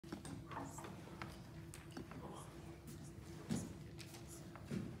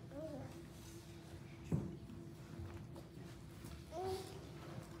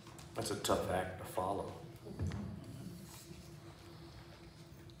That's a tough act to follow.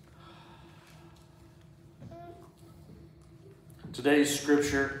 Today's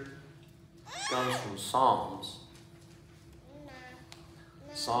scripture comes from Psalms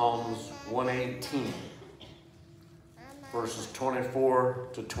 118, verses 24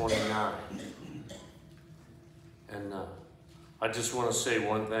 to 29. And I just want to say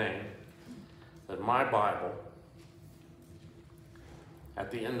one thing, that my Bible, at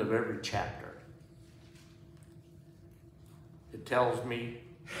the end of every chapter, it tells me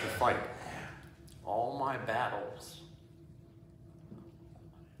to fight all my battles.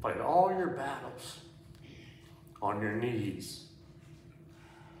 Fight all your battles on your knees.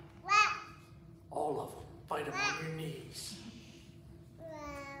 All of them. Fight them on your knees.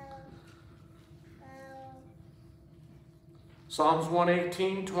 Psalms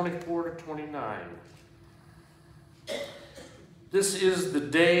 118, 24 to 29. This is the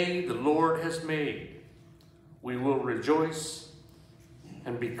day the Lord has made. We will rejoice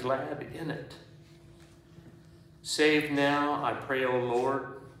and be glad in it. Save now, I pray, O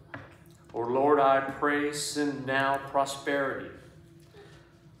Lord. O Lord, I pray, send now prosperity.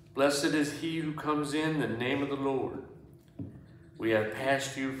 Blessed is he who comes in the name of the Lord. We have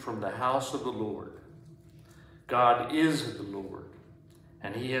passed you from the house of the Lord. God is the Lord,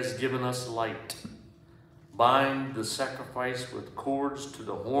 and he has given us light. Bind the sacrifice with cords to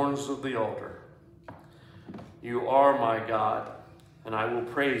the horns of the altar. You are my God, and I will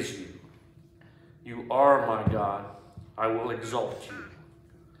praise you. You are my God, I will exalt you.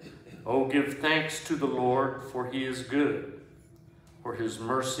 Oh, give thanks to the Lord, for he is good, for his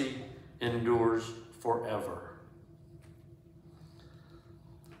mercy endures forever.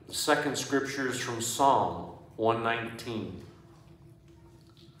 The second scripture is from Psalm 119.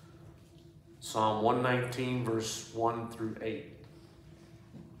 Psalm 119, verse 1 through 8.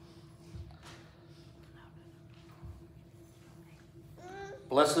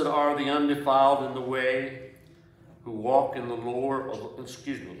 Blessed are the undefiled in the way, who walk in the law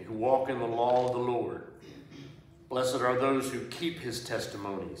of the Lord. Blessed are those who keep his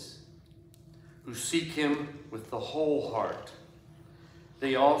testimonies, who seek him with the whole heart.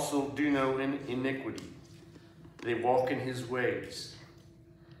 They also do no iniquity. They walk in his ways.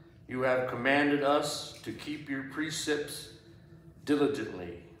 You have commanded us to keep your precepts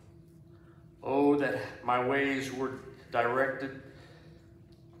diligently. Oh, that my ways were directed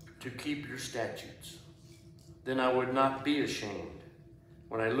to keep your statutes. Then I would not be ashamed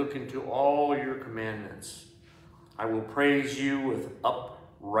when I look into all your commandments. I will praise you with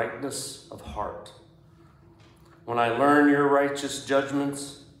uprightness of heart. When I learn your righteous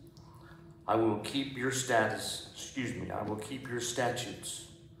judgments, I will keep your I will keep your statutes.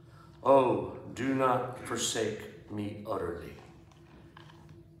 Oh, do not forsake me utterly.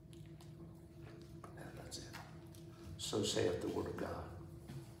 That's it. So saith the word of God.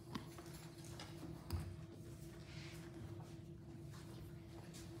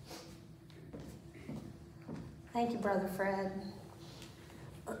 Thank you, Brother Fred.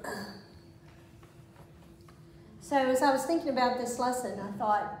 So as I was thinking about this lesson, I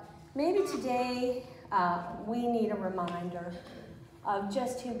thought maybe today we need a reminder of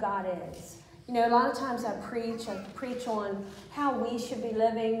just who God is. You know, a lot of times I preach on how we should be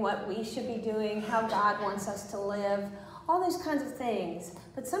living, what we should be doing, how God wants us to live, all those kinds of things.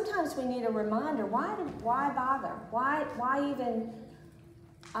 But sometimes we need a reminder. Why bother? Why even,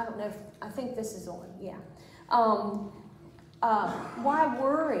 I don't know, I think this is on, yeah. Why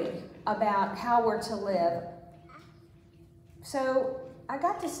worry about how we're to live? So I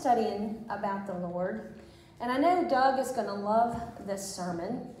got to studying about the Lord, and I know Doug is going to love this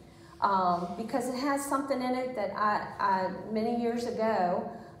sermon because it has something in it that I many years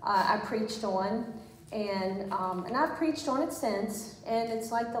ago I preached on, and I've preached on it since, and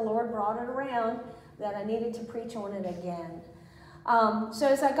it's like the Lord brought it around that I needed to preach on it again. So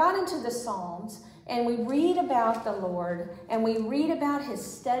as I got into the Psalms, and we read about the Lord, and we read about his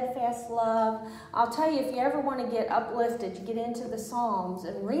steadfast love. I'll tell you, if you ever want to get uplifted, you get into the Psalms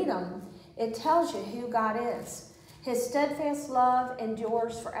and read them. It tells you who God is. His steadfast love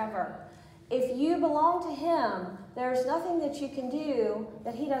endures forever. If you belong to him, there's nothing that you can do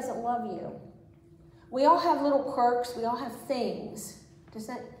that he doesn't love you. We all have little quirks. We all have things. Is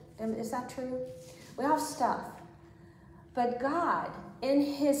that true? We all have stuff. But God, in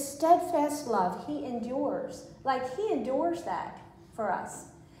his steadfast love, he endures. Like he endures that for us.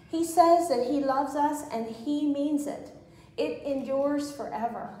 He says that he loves us and he means it. It endures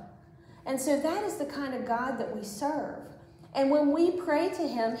forever. And so that is the kind of God that we serve. And when we pray to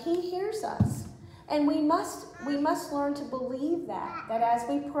him, he hears us. And we must learn to believe that as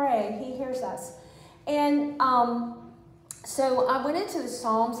we pray, he hears us. And so I went into the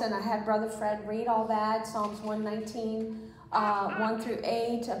Psalms, and I had Brother Fred read all that, Psalms 119, 1 through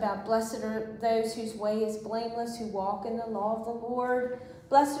 8, about blessed are those whose way is blameless, who walk in the law of the Lord.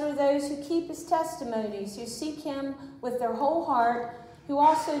 Blessed are those who keep his testimonies, who seek him with their whole heart, who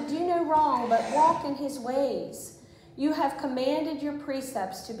also do no wrong, but walk in his ways. You have commanded your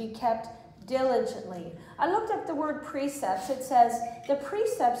precepts to be kept diligently. I looked up the word precepts. It says the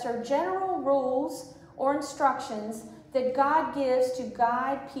precepts are general rules or instructions that God gives to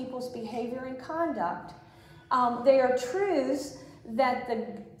guide people's behavior and conduct. They are truths that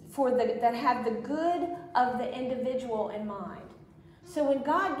have the good of the individual in mind. So when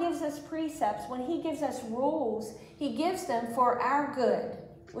God gives us precepts, when he gives us rules, he gives them for our good.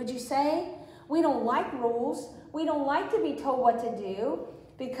 Would you say? We don't like rules. We don't like to be told what to do,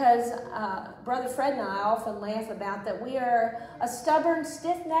 because Brother Fred and I often laugh about that we are a stubborn,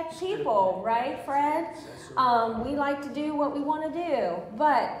 stiff-necked people, right, Fred? We like to do what we want to do.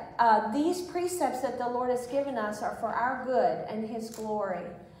 But these precepts that the Lord has given us are for our good and his glory.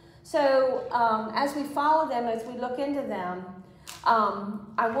 So as we follow them, as we look into them,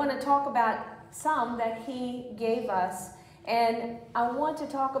 I want to talk about some that he gave us, and I want to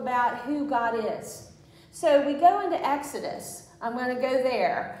talk about who God is. So we go into Exodus. I'm going to go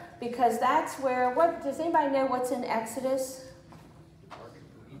there because that's where, does anybody know what's in Exodus?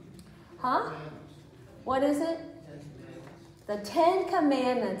 Huh? What is it? The 10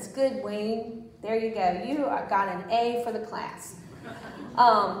 Commandments. Good, Wayne. There you go. You got an A for the class.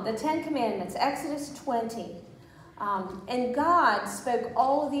 The 10 Commandments, Exodus 20. And God spoke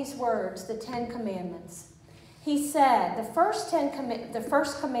all of these words, the 10 Commandments. He said, the first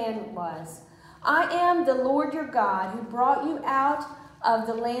commandment was, I am the Lord your God who brought you out of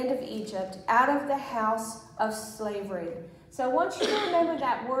the land of Egypt, out of the house of slavery. So I want you to remember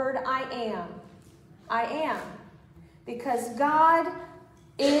that word, I am. I am. Because God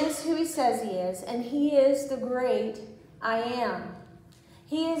is who he says he is, and he is the great I am.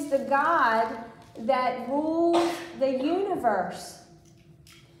 He is the God that rules the universe.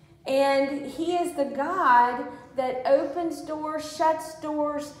 And he is the God that opens doors, shuts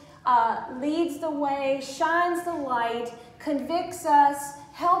doors, leads the way, shines the light, convicts us,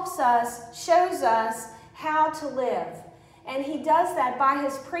 helps us, shows us how to live. And he does that by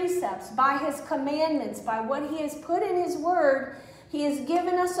his precepts, by his commandments, by what he has put in his word. He has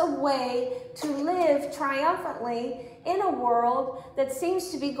given us a way to live triumphantly in a world that seems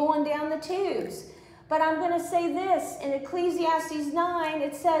to be going down the tubes. But I'm going to say this, in Ecclesiastes 9,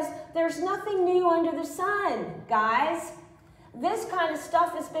 it says, there's nothing new under the sun, guys. This kind of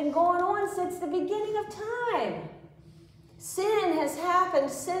stuff has been going on since the beginning of time. Sin has happened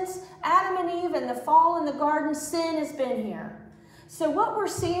since Adam and Eve and the fall in the garden. Sin has been here. So what we're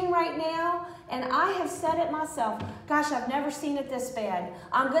seeing right now, and I have said it myself, gosh, I've never seen it this bad.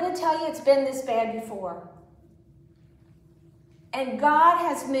 I'm going to tell you it's been this bad before. And God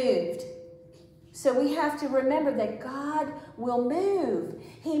has moved. So we have to remember that God will move.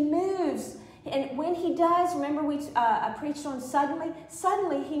 He moves. And when he does, remember I preached on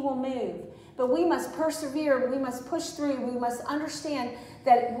suddenly he will move. But we must persevere, we must push through, we must understand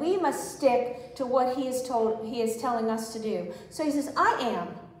that we must stick to what he is telling us to do. So he says, I am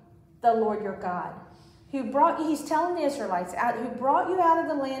the Lord your God, he's telling the Israelites, who brought you out of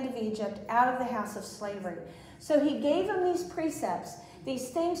the land of Egypt, out of the house of slavery. So he gave them these precepts, these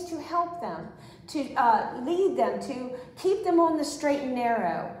things to help them, to lead them, to keep them on the straight and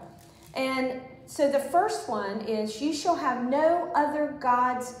narrow. And so the first one is, you shall have no other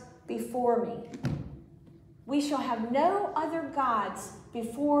gods before me. We shall have no other gods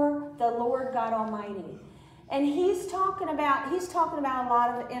before the Lord God Almighty. And he's talking about a lot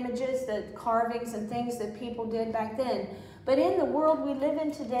of images, the carvings and things that people did back then. But in the world we live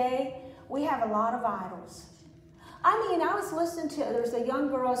in today, we have a lot of idols. I mean, I was listening to, there's a young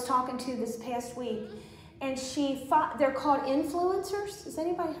girl I was talking to this past week, and they're called influencers. Has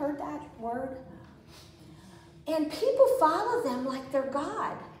anybody heard that word? And people follow them like they're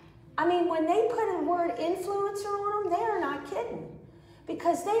God. I mean, when they put a word influencer on them, they are not kidding.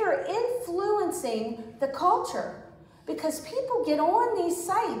 Because they are influencing the culture. Because people get on these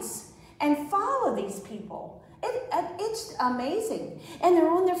sites and follow these people. It's amazing. And they're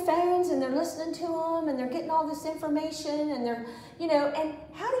on their phones and they're listening to them and they're getting all this information and they're, and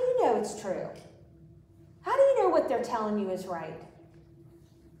how do you know it's true? How do you know what they're telling you is right?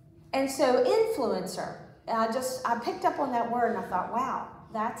 And so influencer, I picked up on that word and I thought, wow,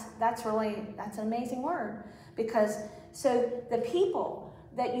 that's an amazing word. Because so the people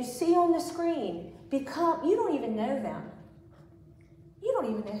that you see on the screen, you don't even know them. You don't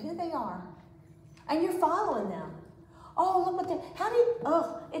even know who they are. And you're following them. Oh, look what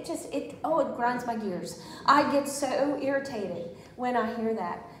it grinds my gears. I get so irritated when I hear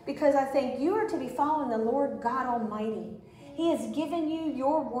that, because I think you are to be following the Lord God Almighty. He has given you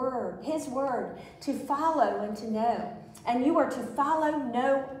your word, his word, to follow and to know. And you are to follow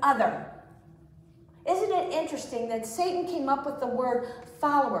no other. Isn't it interesting that Satan came up with the word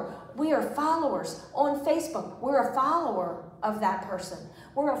follower? We are followers. On Facebook, we're a follower of that person.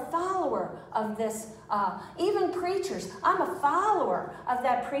 We're a follower of this, even preachers. I'm a follower of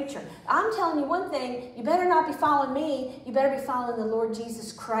that preacher. I'm telling you one thing, you better not be following me. You better be following the Lord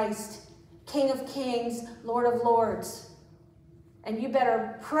Jesus Christ, King of Kings, Lord of Lords. And you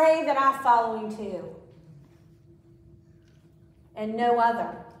better pray that I follow him too. And no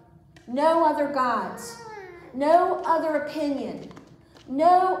other. No other gods. No other opinion.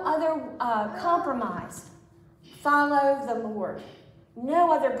 No other compromise. Follow the Lord.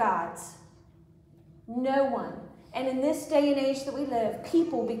 No other gods. No one. And in this day and age that we live,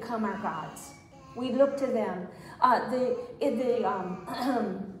 people become our gods. We look to them.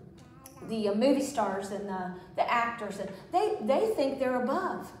 The movie stars and the actors, and they think they're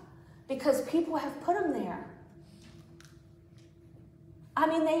above because people have put them there. I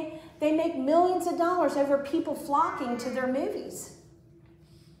mean, they make millions of dollars over people flocking to their movies.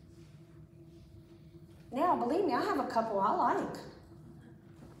 Now, believe me, I have a couple I like,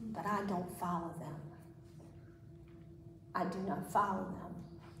 but I don't follow them. I do not follow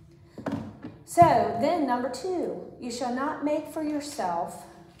them. So then, number 2, you shall not make for yourself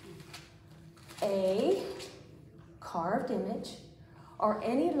a carved image or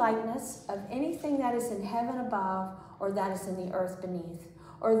any likeness of anything that is in heaven above, or that is in the earth beneath,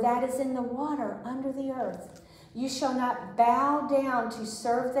 or that is in the water under the earth. You shall not bow down to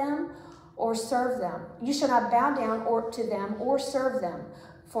serve them or serve them. You shall not bow down to them or serve them.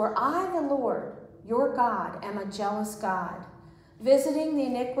 For I, the Lord, your God, am a jealous God, visiting the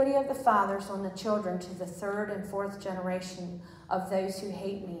iniquity of the fathers on the children to the 3rd and 4th generation of those who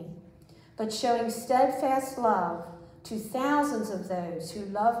hate me, but showing steadfast love to thousands of those who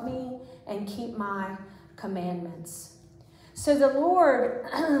love me and keep my commandments. So the Lord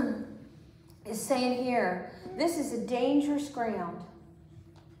is saying here, this is a dangerous ground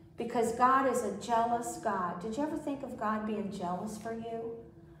because God is a jealous God. Did you ever think of God being jealous for you?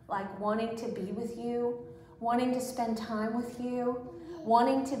 Like wanting to be with you, wanting to spend time with you,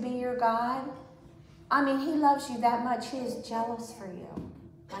 wanting to be your God? I mean, he loves you that much. He is jealous for you.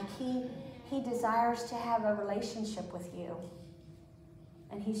 Like he desires to have a relationship with you.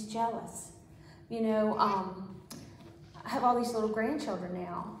 And he's jealous. You know, I have all these little grandchildren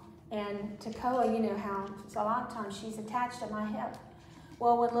now. And Tekoa, you know how a lot of times she's attached to my hip.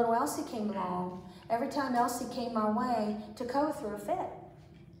 Well, when little Elsie came along, every time Elsie came my way, Tekoa threw a fit.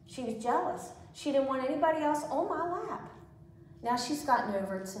 She was jealous. She didn't want anybody else on my lap. Now she's gotten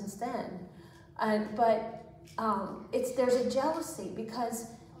over it since then. But there's a jealousy because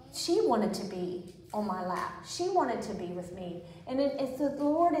she wanted to be on my lap. She wanted to be with me. And it's the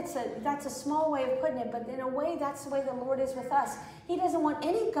Lord, that's a small way of putting it, but in a way, that's the way the Lord is with us. He doesn't want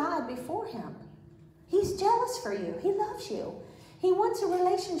any God before him. He's jealous for you. He loves you. He wants a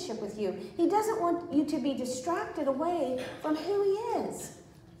relationship with you. He doesn't want you to be distracted away from who he is.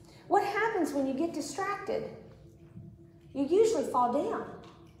 What happens when you get distracted? You usually fall down.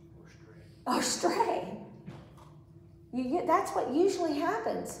 Or stray. That's what usually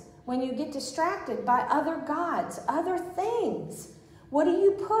happens when you get distracted by other gods, other things. What do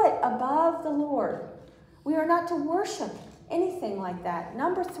you put above the Lord? We are not to worship anything like that.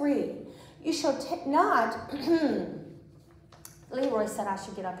 Number 3, you shall not... Leroy said I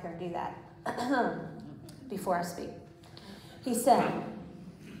should get up here and do that before I speak. He said,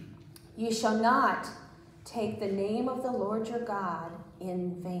 you shall not take the name of the Lord your God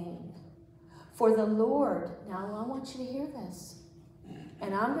in vain. For the Lord, now I want you to hear this.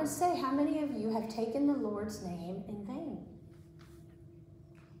 And I'm going to say, how many of you have taken the Lord's name in vain?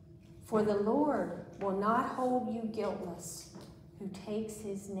 For the Lord will not hold you guiltless who takes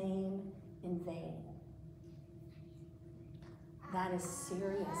his name in vain. That is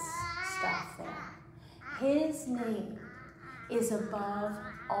serious stuff there. His name is above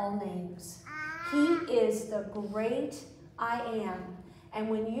all names. He is the great I am. And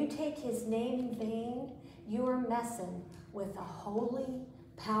when you take his name in vain, you are messing with a holy,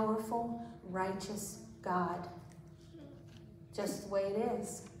 powerful, righteous God. Just the way it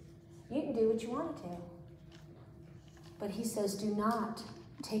is. You can do what you want to do. But he says, do not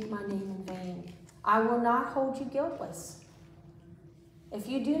take my name in vain. I will not hold you guiltless. if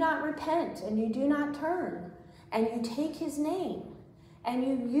you do not repent and you do not turn and you take his name and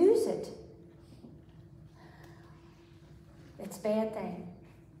you use it, it's a bad thing.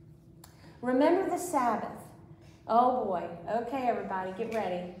 Remember the Sabbath. Oh boy. Okay, everybody, get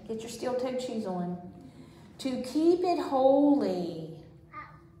ready. Get your steel-toed shoes on. To keep it holy.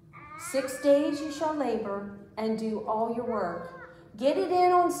 6 days you shall labor and do all your work. Get it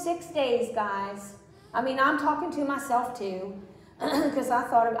in on 6 days, guys. I mean, I'm talking to myself too, because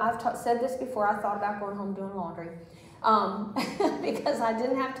I've said this before, I thought about going home doing laundry, because I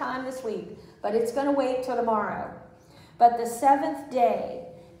didn't have time this week, but it's going to wait till tomorrow. But the 7th day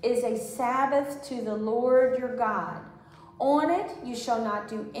is a Sabbath to the Lord your God. On it you shall not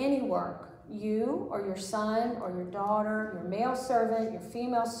do any work, you or your son or your daughter, your male servant, your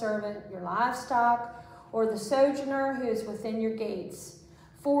female servant, your livestock, or the sojourner who is within your gates.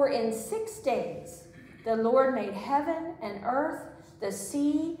 For in 6 days the Lord made heaven and earth, the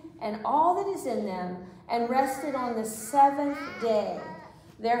sea, and all that is in them, and rested on the 7th day.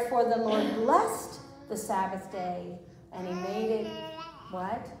 Therefore the Lord blessed the Sabbath day, and he made it,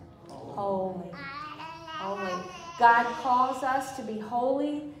 what? Holy. Holy. God calls us to be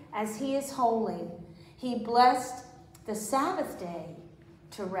holy as he is holy. He blessed the Sabbath day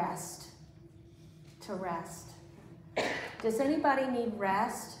to rest. To rest. Does anybody need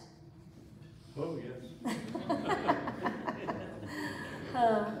rest? Oh, yes.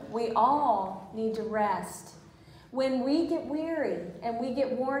 We all need to rest. When we get weary and we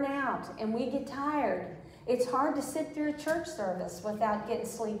get worn out and we get tired, it's hard to sit through a church service without getting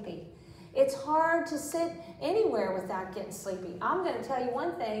sleepy. It's hard to sit anywhere without getting sleepy. I'm going to tell you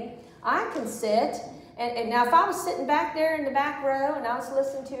one thing. I can sit, and now if I was sitting back there in the back row and I was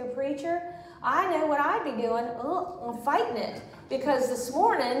listening to a preacher, I know what I'd be doing. I'm fighting it, because this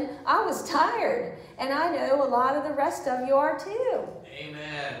morning I was tired, and I know a lot of the rest of you are too.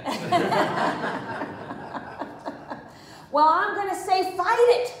 Amen. Well, I'm going to say fight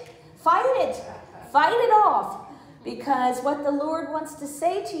it. Fight it. Fight it off. Because what the Lord wants to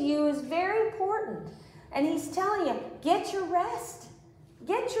say to you is very important. And he's telling you, get your rest.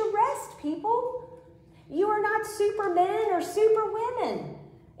 Get your rest, people. You are not supermen or superwomen.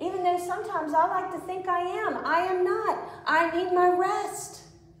 Even though sometimes I like to think I am not. I need my rest.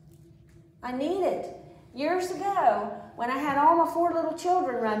 I need it. Years ago, when I had all my 4 little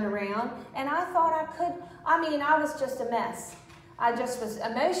children running around, and I thought I was just a mess. I just was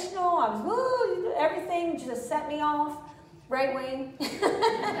emotional. I was, everything just set me off. Right, Wayne?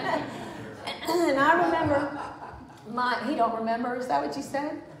 And I remember he don't remember, is that what you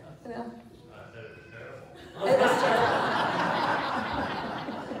said? No. It was terrible.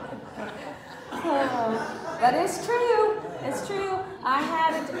 But it's true. It's true.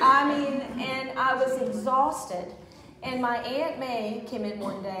 And I was exhausted. And my Aunt May came in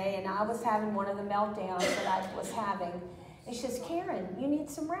one day, and I was having one of the meltdowns that I was having. And she says, Karen, you need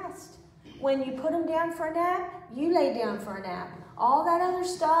some rest. When you put them down for a nap, you lay down for a nap. All that other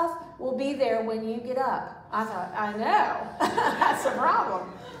stuff will be there when you get up. I thought, I know. That's a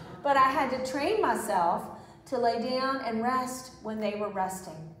problem. But I had to train myself to lay down and rest when they were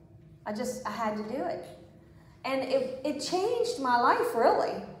resting. I had to do it. And it changed my life,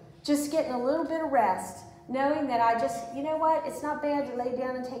 really. Just getting a little bit of rest. Knowing that you know what? It's not bad to lay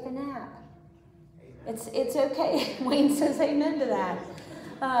down and take a nap. It's okay. Wayne says amen to that.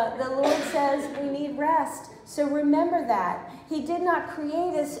 The Lord says we need rest. So remember that. He did not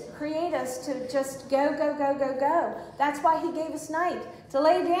create us to just go, go, go, go, go. That's why he gave us night, to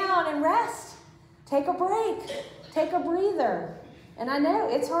lay down and rest. Take a break. Take a breather. And I know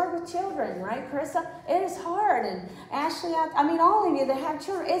it's hard with children, right, Carissa? It is hard. And Ashley, all of you that have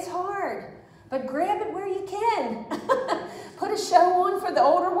children, it's hard. But grab it where you can. Put a show on for the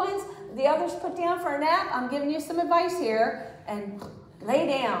older ones. The others put down for a nap. I'm giving you some advice here. And lay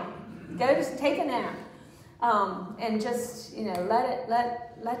down. Go to take a nap. And just,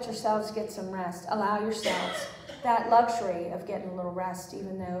 let yourselves get some rest. Allow yourselves that luxury of getting a little rest,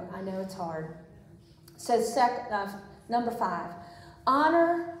 even though I know it's hard. So number 5,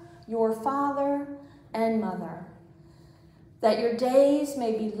 honor your father and mother, that your days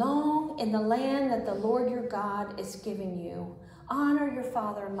may be long in the land that the Lord your God is giving you. Honor your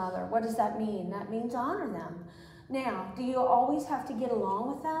father and mother. What does that mean? That means honor them. Now, do you always have to get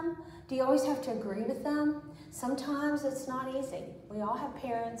along with them? Do you always have to agree with them? Sometimes it's not easy. We all have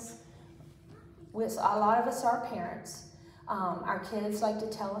parents. A lot of us are parents. Our kids like to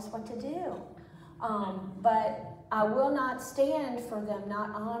tell us what to do. But I will not stand for them not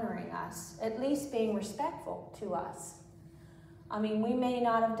honoring us, at least being respectful to us. We may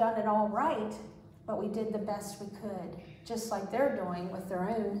not have done it all right, but we did the best we could, just like they're doing with their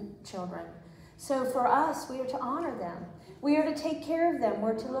own children. So for us, we are to honor them. We are to take care of them.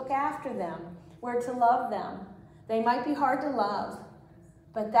 We're to look after them. We're to love them. They might be hard to love,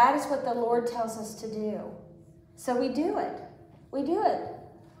 but that is what the Lord tells us to do. So we do it. We do it.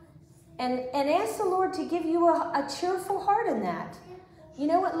 And ask the Lord to give you a cheerful heart in that. You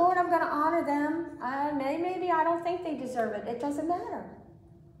know what, Lord, I'm going to honor them. Maybe I don't think they deserve it. It doesn't matter.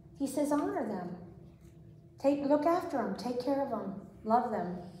 He says honor them. Look after them. Take care of them. Love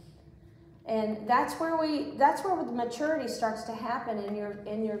them. And that's where the maturity starts to happen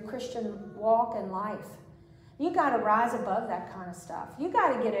in your Christian walk and life. You got to rise above that kind of stuff. You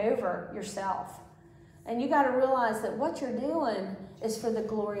got to get over yourself. And you got to realize that what you're doing is for the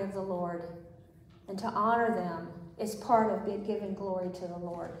glory of the Lord. And to honor them is part of giving glory to the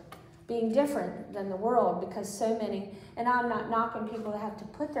Lord. Being different than the world, because so many, and I'm not knocking people that have to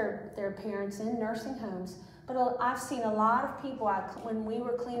put their parents in nursing homes, but I've seen a lot of people when we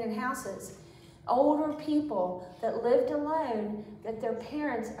were cleaning houses, older people that lived alone, that their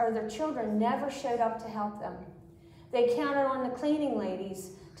parents or their children never showed up to help them. They counted on the cleaning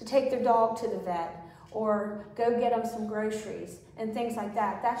ladies to take their dog to the vet or go get them some groceries and things like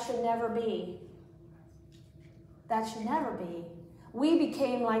that. That should never be. That should never be. We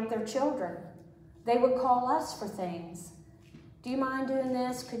became like their children. They would call us for things. Do you mind doing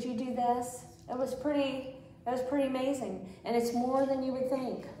this? Could you do this? It was pretty amazing. And it's more than you would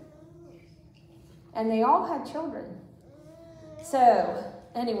think. And they all had children. So,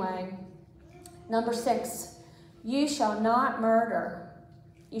 anyway, number 6, you shall not murder.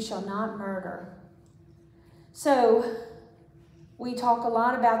 You shall not murder. So, we talk a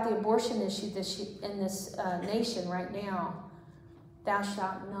lot about the abortion issue in this nation right now. Thou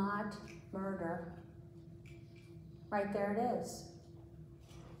shalt not murder. Right there it is.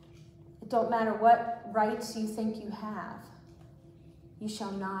 It don't matter what rights you think you have. You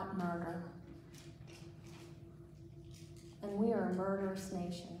shall not murder. And we are a murderous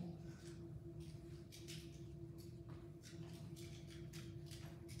nation.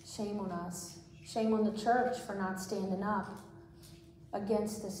 Shame on us. Shame on the church for not standing up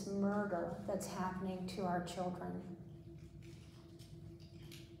against this murder that's happening to our children.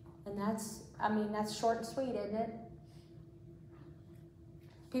 And that's short and sweet, isn't it?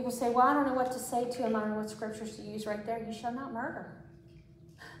 People say, well, I don't know what to say to him. I don't know what scriptures to use right there. You shall not murder.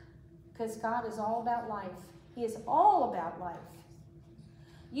 Because God is all about life. He is all about life.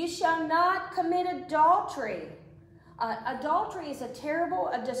 You shall not commit adultery. Adultery is a terrible,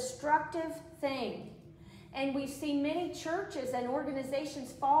 a destructive thing. And we've seen many churches and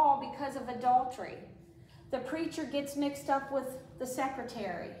organizations fall because of adultery. The preacher gets mixed up with the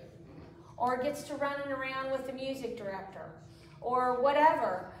secretary, or gets to running around with the music director, or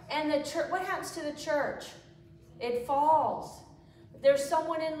whatever. And the church, what happens to the church? It falls. There's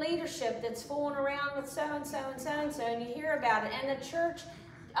someone in leadership that's fooling around with so-and-so and so-and-so, and you hear about it, and the church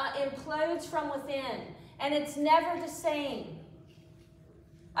implodes from within, and it's never the same.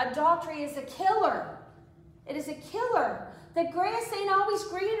 Adultery is a killer. It is a killer. The grass ain't always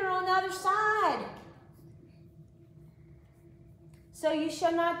greener on the other side. So you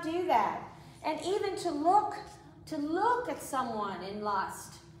shall not do that. And even to look at someone in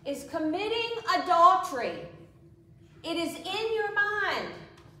lust is committing adultery. It is in your mind.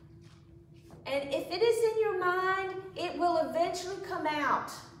 And if it is in your mind, it will eventually come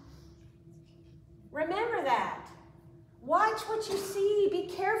out. Remember that. Watch what you see. Be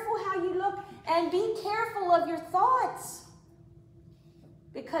careful how you look. And be careful of your thoughts.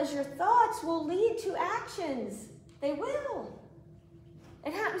 Because your thoughts will lead to actions. They will.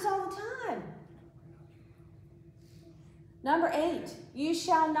 It happens all the time. Number 8, you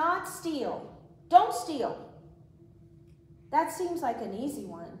shall not steal. Don't steal. That seems like an easy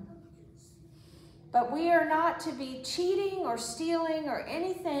one. But we are not to be cheating or stealing or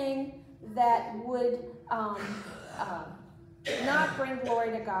anything that would not bring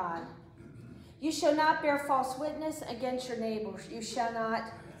glory to God. You shall not bear false witness against your neighbors. You shall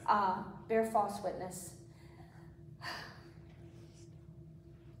not bear false witness.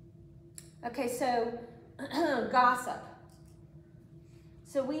 Okay, so gossip.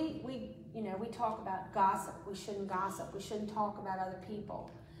 So we talk about gossip. We shouldn't gossip. We shouldn't talk about other people.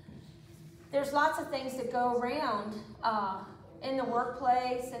 There's lots of things that go around in the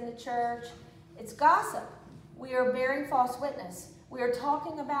workplace, in the church. It's gossip. We are bearing false witness. We are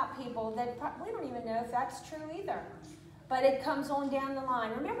talking about people that we don't even know if that's true either. But it comes on down the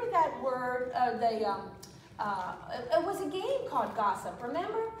line. Remember that word, it was a game called gossip,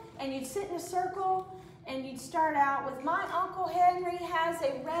 remember? And you'd sit in a circle and you'd start out with, my Uncle Henry has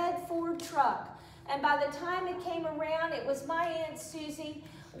a red Ford truck. And by the time it came around, it was my Aunt Susie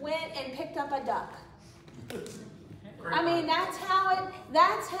went and picked up a duck. I mean, that's how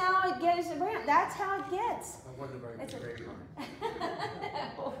it goes around. That's how it gets. I wonder about the great one.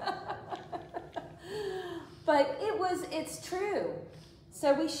 But it's true.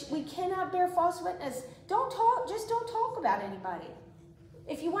 So we cannot bear false witness. Just don't talk about anybody.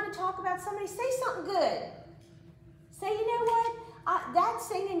 If you want to talk about somebody, say something good. Say, you know what? That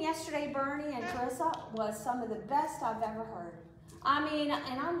singing yesterday, Bernie and Clarissa, was some of the best I've ever heard. I mean,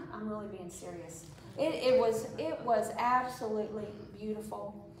 and I'm really being serious. It was absolutely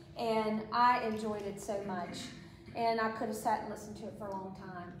beautiful, and I enjoyed it so much. And I could have sat and listened to it for a long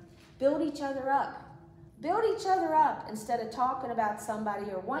time. Build each other up. Build each other up instead of talking about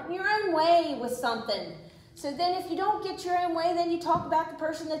somebody or wanting your own way with something. So then if you don't get your own way, then you talk about the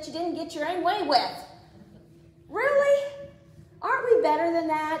person that you didn't get your own way with. Really? Aren't we better than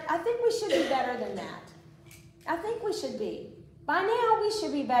that? I think we should be better than that. I think we should be. By now, we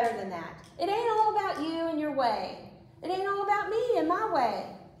should be better than that. It ain't all about you and your way. It ain't all about me and my way.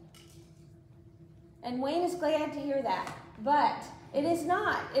 And Wayne is glad to hear that. But it is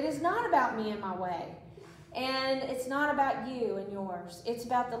not. It is not about me and my way. And it's not about you and yours. It's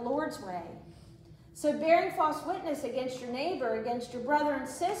about the Lord's way. So bearing false witness against your neighbor, against your brother and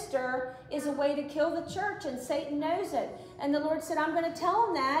sister, is a way to kill the church, and Satan knows it. And the Lord said, I'm going to tell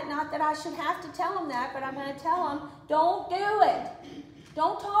him that. Not that I should have to tell him that, but I'm going to tell him, don't do it.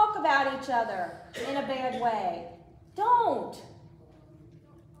 Don't talk about each other in a bad way. Don't.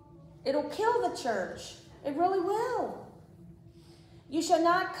 It'll kill the church. It really will. You shall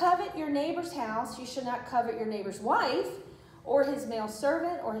not covet your neighbor's house. You shall not covet your neighbor's wife, or his male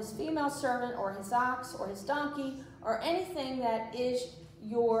servant, or his female servant, or his ox, or his donkey, or anything that is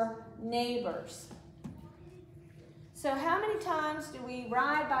your neighbor's. So how many times do we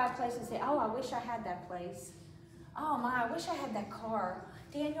ride by a place and say, oh, I wish I had that place. Oh, my, I wish I had that car.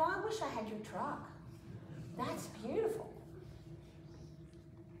 Daniel, I wish I had your truck. That's beautiful.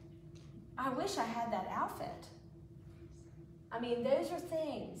 I wish I had that outfit. I mean, those are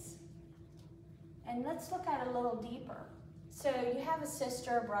things. And let's look at it a little deeper. So you have a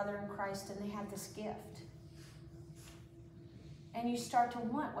sister, a brother in Christ, and they have this gift. And you start to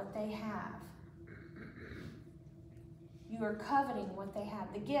want what they have. You are coveting what they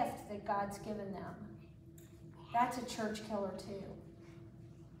have, the gift that God's given them. That's a church killer too.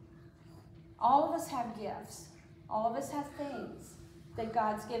 All of us have gifts. All of us have things that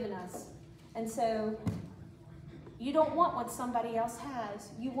God's given us. And so you don't want what somebody else has.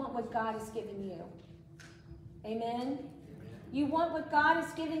 You want what God has given you. Amen? You want what God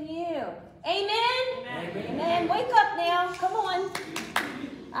has given you. Amen? Amen. Amen. Wake up now. Come on.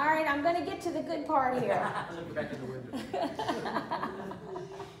 All right, I'm going to get to the good part here. Back in the window.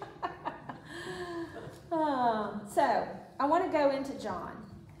 So, I want to go into John.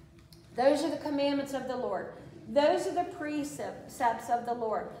 Those are the commandments of the Lord. Those are the precepts of the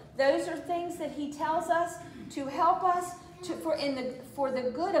Lord. Those are things that he tells us to help us for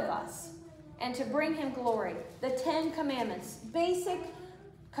the good of us and to bring him glory. The 10 commandments, basic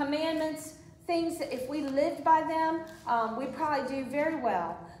commandments, things that if we lived by them, we'd probably do very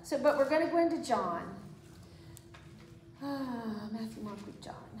well. So, but we're going to go into John. Matthew, Mark, Luke,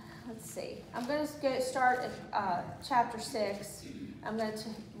 John. Let's see. I'm going to start at chapter 6. I'm going to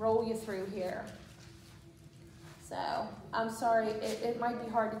roll you through here. So, I'm sorry, it might be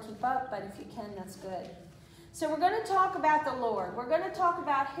hard to keep up, but if you can, that's good. So we're going to talk about the Lord. We're going to talk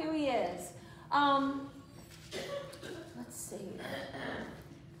about who he is. Let's see.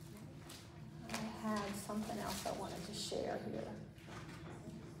 I had something else I wanted to share here.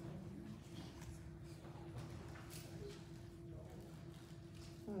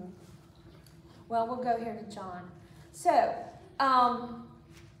 Well, we'll go here to John. So,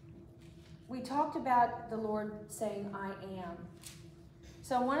 we talked about the Lord saying, I am.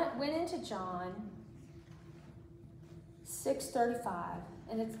 So I went into John 6:35,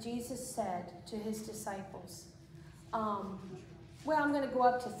 and it's Jesus said to his disciples, well, I'm going to go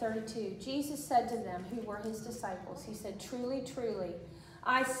up to 32. Jesus said to them, who were his disciples, he said, truly, truly,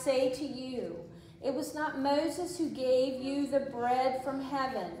 I say to you, it was not Moses who gave you the bread from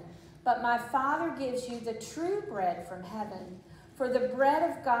heaven, but my Father gives you the true bread from heaven. For the bread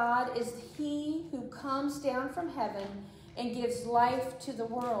of God is he who comes down from heaven and gives life to the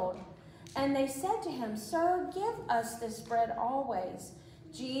world. And they said to him, Sir, give us this bread always.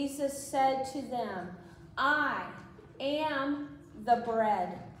 Jesus said to them, I am the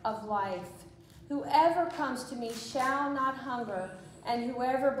bread of life. Whoever comes to me shall not hunger, and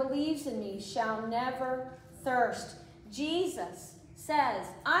whoever believes in me shall never thirst. Jesus says,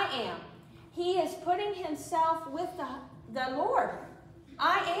 I am. He is putting himself with the Lord.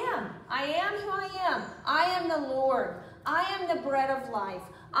 I am who I am. I am the Lord. I am the bread of life.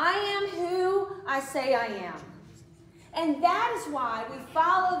 I am who I say I am. And that is why we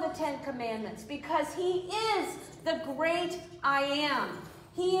follow the 10 Commandments, because he is the great I am.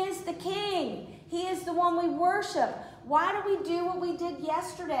 He is the King. He is the one we worship. Why do we do what we did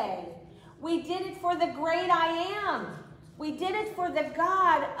yesterday? We did it for the great I am. We did it for the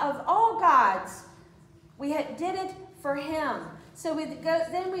God of all gods. We did it for him. So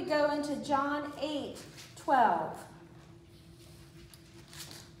then we go into John 8:12.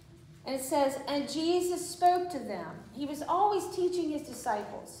 And it says, and Jesus spoke to them. He was always teaching his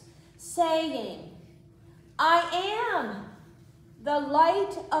disciples, saying, I am the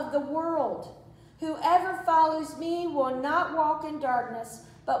light of the world. Whoever follows me will not walk in darkness,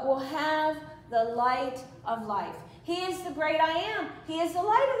 but will have the light of life. He is the great I am. He is the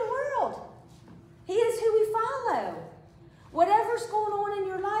light of the world. He is who we follow. Whatever's going on in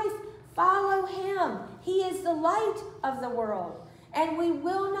your life, follow him. He is the light of the world. And we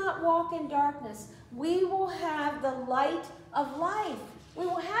will not walk in darkness. We will have the light of life. We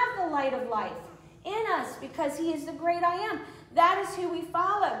will have the light of life in us because he is the great I am. That is who we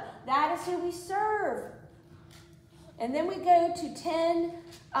follow. That is who we serve. And then we go to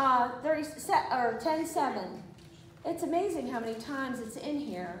 10:7. It's amazing how many times it's in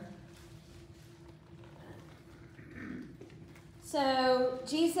here. So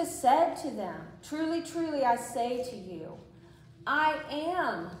Jesus said to them, truly, truly, I say to you, I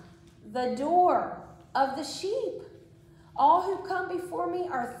am the door of the sheep. All who come before me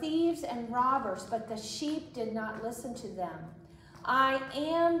are thieves and robbers, but the sheep did not listen to them. I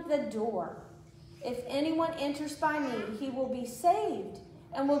am the door. If anyone enters by me, he will be saved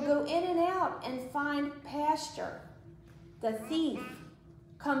and will go in and out and find pasture. The thief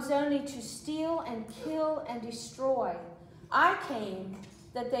comes only to steal and kill and destroy. I came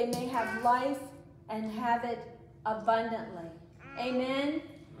that they may have life and have it abundantly. Amen.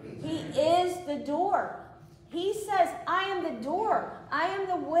 He is the door. He says, I am the door. I am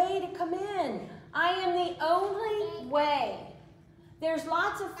the way to come in. I am the only way. There's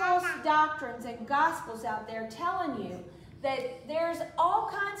lots of false doctrines and gospels out there telling you that there's all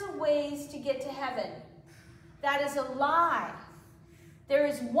kinds of ways to get to heaven. That is a lie. There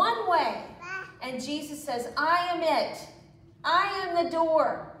is one way, and Jesus says, I am it. I am the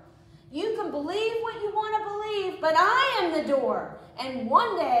door. You can believe what you want to believe, but I am the door. And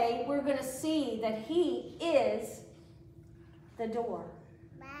one day, we're going to see that he is the door.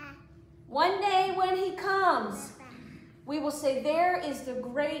 One day when he comes, we will say, there is the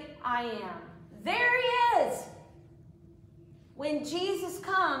great I am. There he is. When Jesus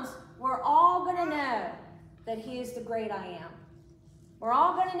comes, we're all going to know that he is the great I am. We're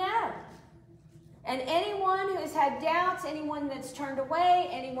all going to know. And anyone who has had doubts, anyone that's turned away,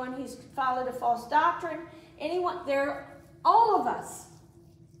 anyone who's followed a false doctrine, all of us,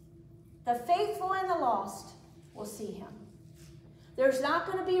 the faithful and the lost, will see him. There's not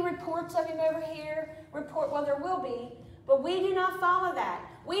going to be reports of him over here. Well, there will be, but we do not follow that.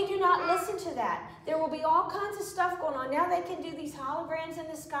 We do not listen to that. There will be all kinds of stuff going on. Now they can do these holograms in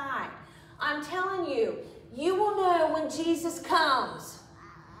the sky. I'm telling you, you will know when Jesus comes.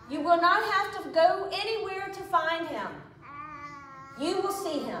 You will not have to go anywhere to find him. You will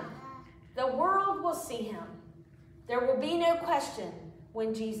see him. The world will see him. There will be no question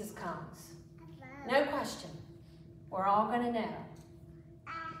when Jesus comes. No question. We're all going to know.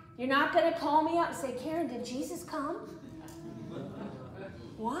 You're not going to call me up and say, Karen, did Jesus come?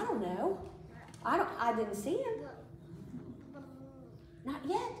 Well, I don't know. I didn't see him. Not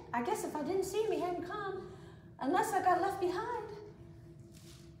yet. I guess if I didn't see him, he hadn't come. Unless I got left behind.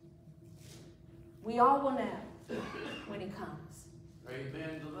 We all will know when he comes.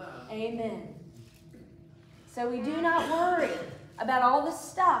 Amen to that. Amen. So we do not worry about all the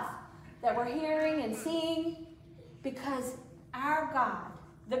stuff that we're hearing and seeing, because our God,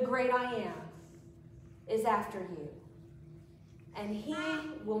 the great I am, is after you. And he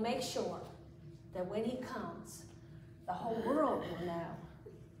will make sure that when he comes, the whole world will know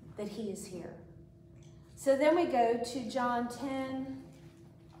that he is here. So then we go to John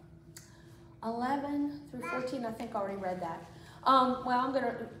 10:11 through 14. I think I already read that. Well, I'm going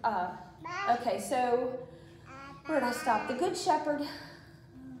to, okay, so where did I stop? The good shepherd,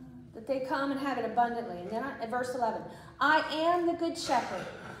 that they come and have it abundantly. And then at verse 11, I am the good shepherd.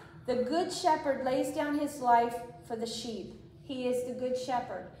 The good shepherd lays down his life for the sheep. He is the good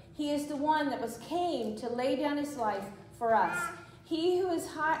shepherd. He is the one that came to lay down his life for us. He who is a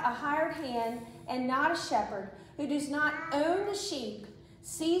hired hand and not a shepherd, who does not own the sheep,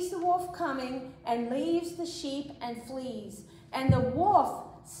 sees the wolf coming and leaves the sheep and flees. And the wolf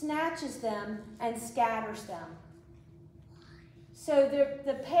snatches them and scatters them. So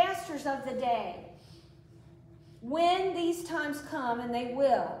the pastors of the day, when these times come, and they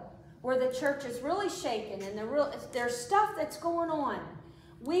will, where the church is really shaken and there's stuff that's going on,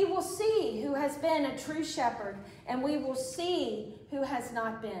 we will see who has been a true shepherd, and we will see who has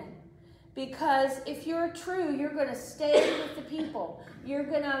not been. Because if you're true, you're going to stay with the people. You're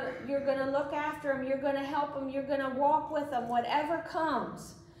going to look after them. You're going to help them. You're going to walk with them, whatever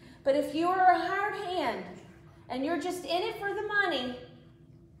comes. But if you're a hired hand and you're just in it for the money,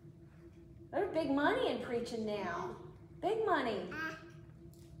 there's big money in preaching now. Big money.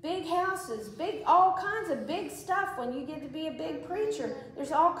 Big houses, all kinds of big stuff. When you get to be a big preacher,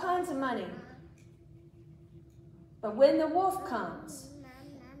 there's all kinds of money. But when the wolf comes,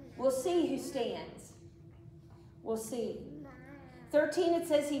 we'll see who stands. We'll see. 13, it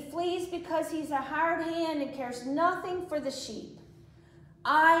says, he flees because he's a hired hand and cares nothing for the sheep.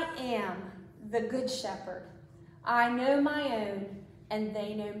 I am the good shepherd. I know my own, and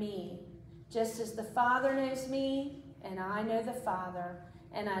they know me. Just as the Father knows me, and I know the Father.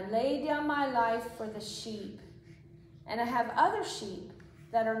 And I lay down my life for the sheep. And I have other sheep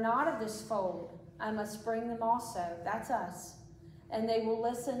that are not of this fold. I must bring them also. That's us. And they will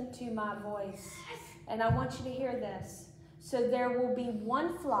listen to my voice. And I want you to hear this. So there will be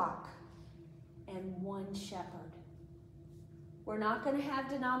one flock and one shepherd. We're not going to have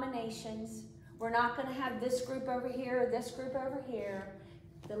denominations. We're not going to have this group over here or this group over here.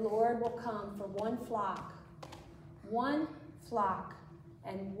 The Lord will come for one flock. One flock.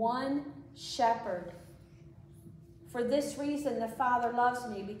 And one shepherd. For this reason the Father loves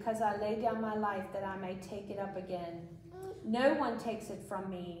me, because I lay down my life that I may take it up again. No one takes it from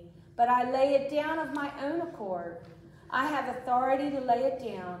me, but I lay it down of my own accord. I have authority to lay it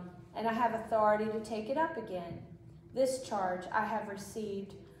down, and I have authority to take it up again. This charge I have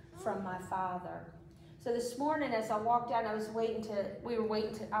received from my Father. So this morning as I walked out, I was waiting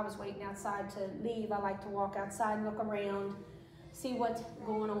outside to leave. I like to walk outside and look around, see what's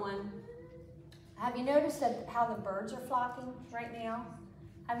going on. Have you noticed how the birds are flocking right now?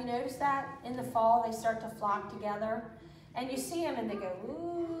 Have you noticed that? In the fall, they start to flock together. And you see them and they go,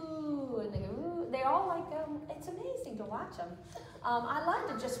 ooh, and they go, ooh. They all like them. It's amazing to watch them. I love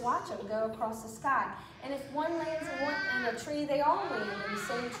to just watch them go across the sky. And if one lands in a tree, they all land in the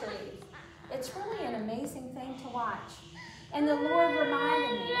same tree. It's really an amazing thing to watch. And the Lord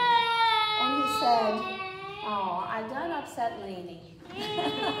reminded me, and he said, oh, I done upset Lainey. She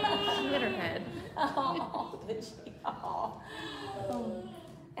hit her head. Oh, did she? Oh.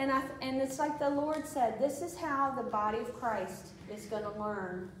 And it's like the Lord said, this is how the body of Christ is going to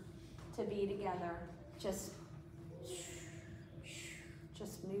learn to be together. Just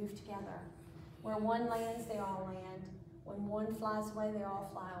move together. Where one lands, they all land. When one flies away, they all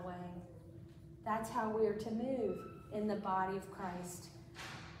fly away. That's how we are to move in the body of Christ.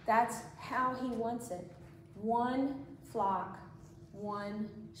 That's how he wants it. One flock, one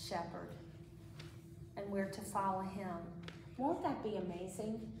shepherd. And we're to follow him. Won't that be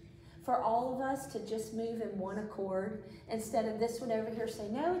amazing? For all of us to just move in one accord, instead of this one over here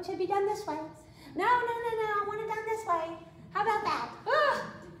saying, no, it should be done this way. No, I want it done this way. How about that? Ah!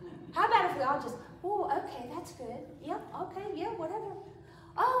 How about if we all just, oh, okay, that's good. Yep, okay, yeah, whatever.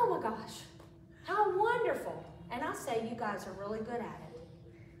 Oh my gosh, how wonderful. And I say you guys are really good at it.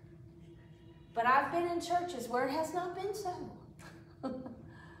 But I've been in churches where it has not been so.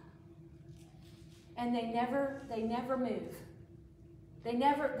 And they never move. They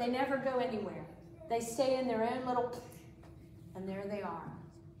never go anywhere. They stay in their own little, and there they are.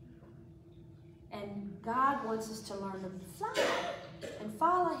 And God wants us to learn to fly and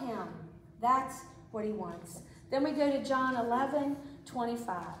follow him. That's what he wants. Then we go to John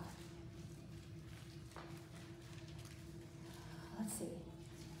 11:25. Let's see.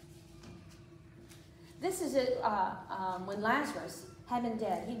 This is when Lazarus had been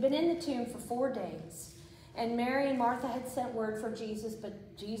dead. He'd been in the tomb for 4 days. And Mary and Martha had sent word for Jesus,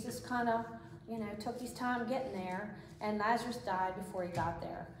 but Jesus kind of, took his time getting there. And Lazarus died before he got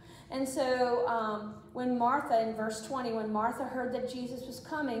there. And so when Martha, in verse 20, when Martha heard that Jesus was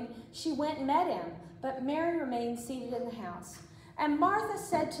coming, she went and met him. But Mary remained seated in the house. And Martha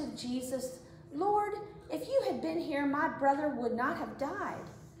said to Jesus, Lord, if you had been here, my brother would not have died.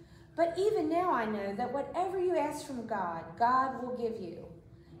 But even now I know that whatever you ask from God, God will give you.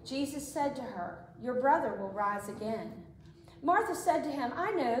 Jesus said to her, your brother will rise again. Martha said to him,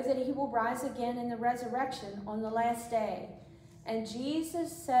 I know that he will rise again in the resurrection on the last day. And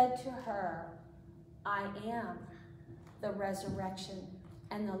Jesus said to her, I am the resurrection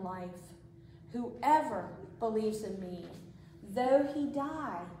and the life. Whoever believes in me, though he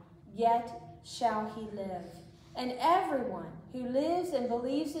die, yet shall he live. And everyone who lives and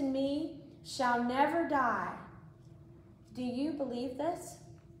believes in me shall never die. Do you believe this?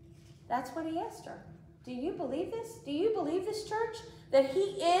 That's what he asked her. Do you believe this? Do you believe this, church? That he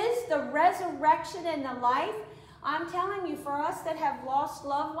is the resurrection and the life? I'm telling you, for us that have lost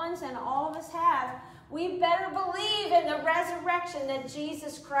loved ones, and all of us have, we better believe in the resurrection, that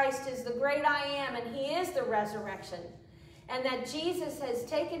Jesus Christ is the great I am, and he is the resurrection. And that Jesus has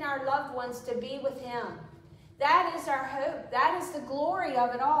taken our loved ones to be with him. That is our hope. That is the glory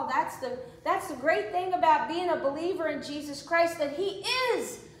of it all. That's the great thing about being a believer in Jesus Christ, that he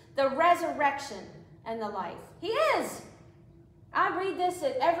is the resurrection and the life. He is. I read this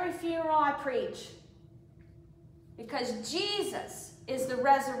at every funeral I preach. Because Jesus is the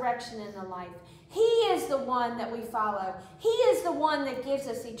resurrection and the life. He is the one that we follow. He is the one that gives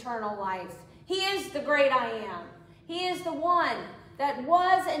us eternal life. He is the great I am. He is the one that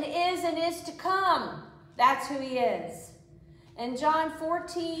was and is to come. That's who he is. In John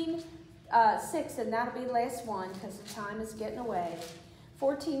 14, 6, and that'll be the last one because the time is getting away.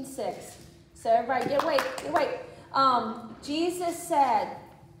 14:6. So everybody, get awake. Jesus said,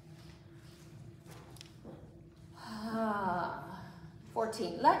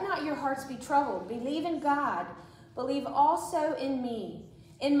 14, let not your hearts be troubled. Believe in God. Believe also in me.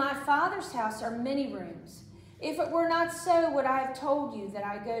 In my Father's house are many rooms. If it were not so, would I have told you that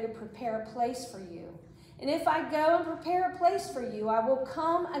I go to prepare a place for you? And if I go and prepare a place for you, I will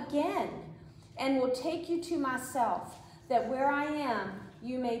come again and will take you to myself, that where I am,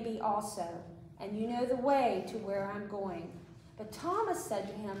 you may be also. And you know the way to where I'm going. But Thomas said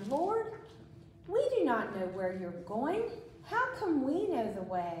to him, Lord, we do not know where you're going. How can we know the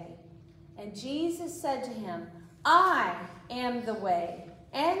way? And Jesus said to him, I am the way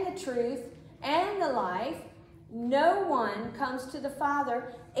and the truth and the life. No one comes to the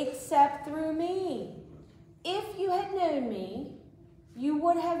Father except through me. If you had known me, you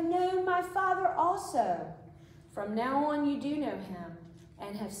would have known my Father also. From now on you do know him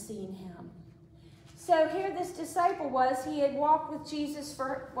and have seen him. So here this disciple was. He had walked with Jesus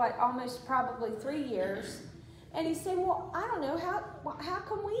for, almost probably 3 years. And he said, well, I don't know, how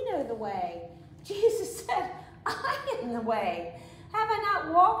can we know the way? Jesus said, I am the way. Have I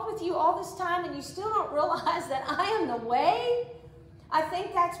not walked with you all this time and you still don't realize that I am the way? I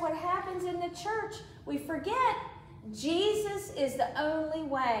think that's what happens in the church. We forget Jesus is the only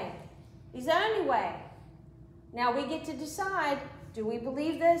way. He's the only way. Now we get to decide, do we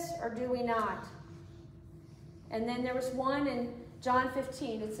believe this or do we not? And then there was one in John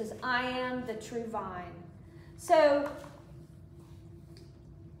 15. It says, I am the true vine. So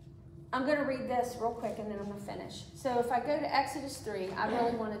I'm going to read this real quick and then I'm going to finish. So if I go to Exodus 3, I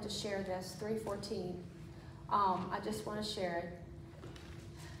really wanted to share this, 3:14. I just want to share it.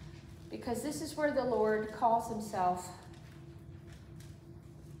 Because this is where the Lord calls himself.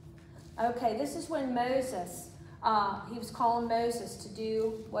 Okay, this is when Moses, he was calling Moses to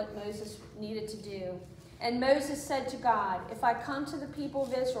do what Moses needed to do. And Moses said to God, if I come to the people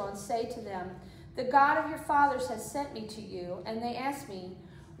of Israel and say to them, the God of your fathers has sent me to you, and they ask me,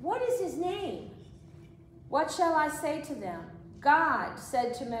 what is his name? What shall I say to them? God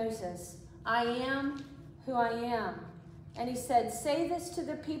said to Moses, I am who I am. And he said, say this to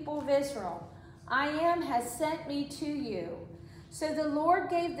the people of Israel, I am has sent me to you. So the Lord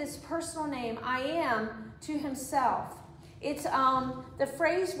gave this personal name, I am, to himself. It's the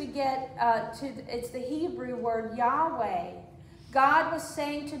phrase we get, it's the Hebrew word Yahweh. God was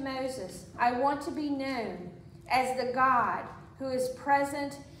saying to Moses, I want to be known as the God who is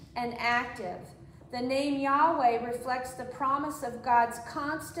present and active. The name Yahweh reflects the promise of God's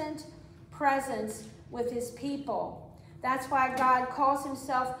constant presence with his people. That's why God calls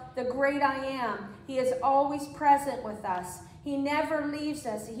himself the great I am. He is always present with us. He never leaves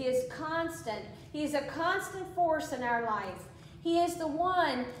us. He is constant. He is a constant force in our life. He is the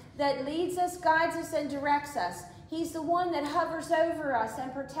one that leads us, guides us, and directs us. He's the one that hovers over us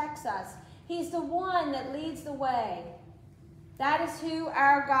and protects us. He's the one that leads the way. That is who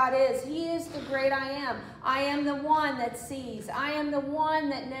our God is. He is the great I am. I am the one that sees. I am the one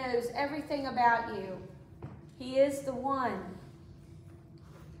that knows everything about you. He is the one.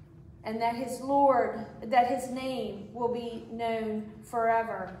 And that his Lord, that his name will be known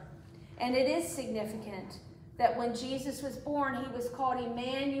forever. And it is significant that when Jesus was born, he was called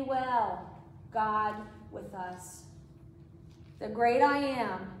Emmanuel, God with us. The great I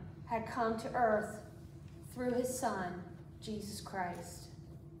am had come to earth through his son, Jesus Christ.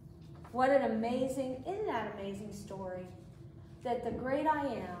 What an amazing, isn't that an amazing story? that the great I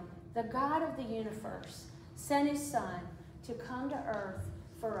am, the God of the universe, sent his Son to come to earth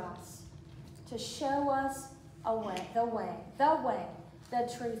for us, to show us the way,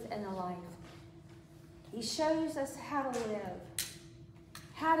 the truth, and the life. He shows us how to live,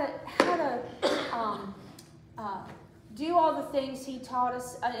 how to do all the things he taught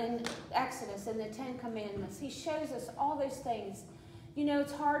us in Exodus and the 10 Commandments. He shows us all those things. You know,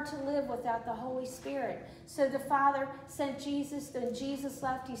 it's hard to live without the Holy Spirit. So the Father sent Jesus, then Jesus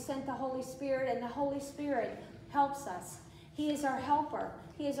left. He sent the Holy Spirit, and the Holy Spirit helps us. He is our helper.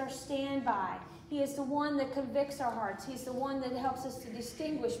 He is our standby. He is the one that convicts our hearts. He's the one that helps us to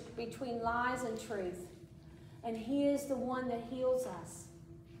distinguish between lies and truth. And he is the one that heals us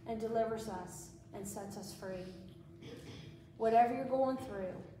and delivers us and sets us free. Whatever you're going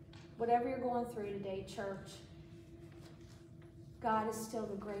through today, church, God is still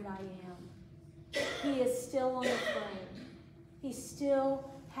the great I am. He is still on the throne. He still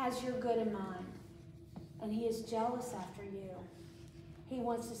has your good in mind. And he is jealous after you. He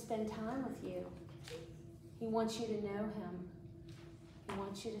wants to spend time with you. He wants you to know him. He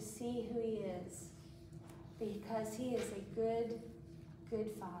wants you to see who he is. Because he is a good,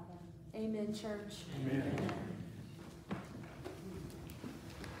 good Father. Amen, church. Amen. Amen.